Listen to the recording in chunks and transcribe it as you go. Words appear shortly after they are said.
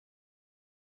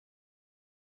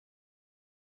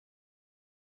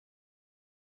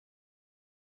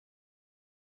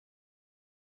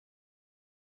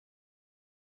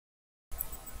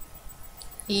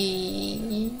Hi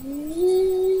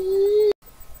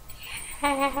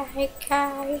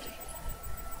guys.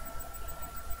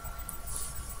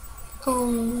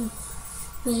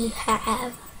 We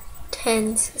have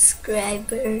 10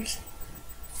 subscribers.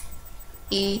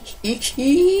 We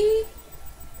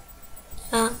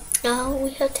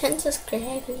have 10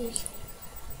 subscribers.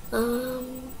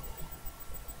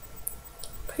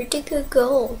 Pretty good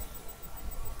goal.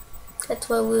 That's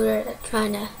what we were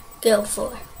trying to go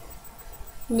for.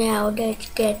 Now let's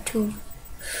get to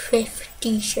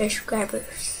 50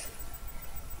 subscribers.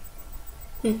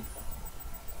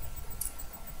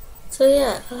 So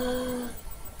yeah,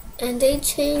 and they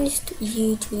changed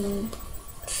YouTube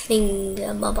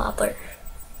thingamabobber.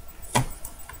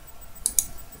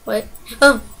 Wait,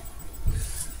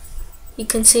 you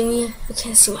can see me? I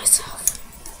can't see myself.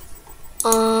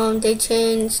 They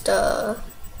changed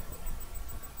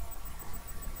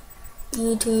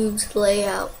YouTube's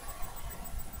layout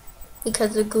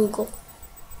because of Google.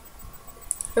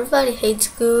 Everybody hates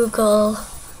Google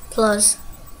Plus,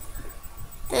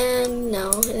 and no,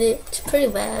 it's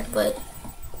pretty bad, but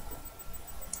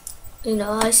you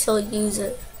know, I still use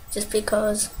it just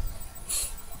because.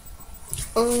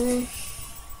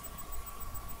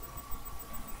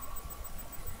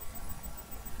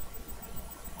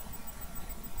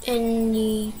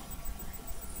 Any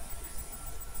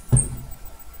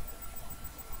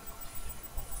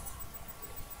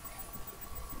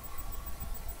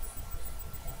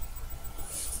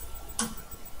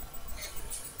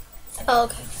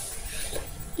okay.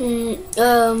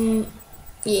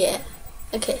 Yeah.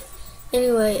 Okay.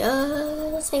 Anyway,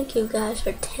 thank you guys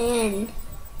for 10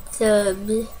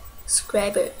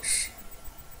 subscribers.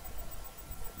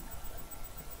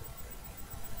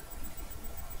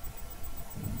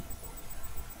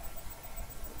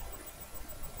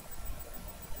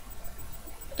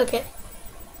 Okay.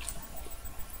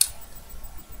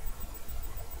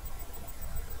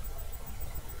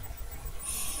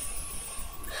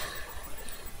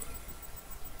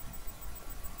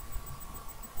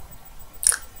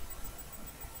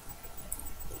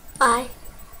 Bye.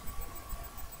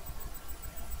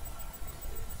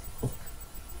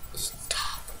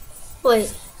 Stop.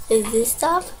 Wait, is this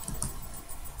stop?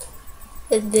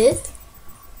 Is this?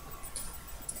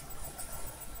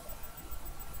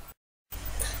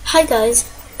 Hi guys.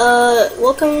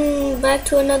 Welcome back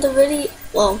to another video.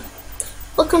 Well,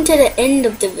 welcome to the end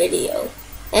of the video.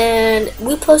 And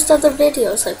we post other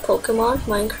videos like Pokemon,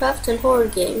 Minecraft, and horror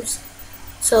games.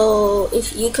 So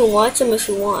if you can watch them if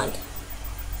you want.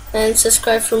 And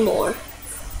subscribe for more.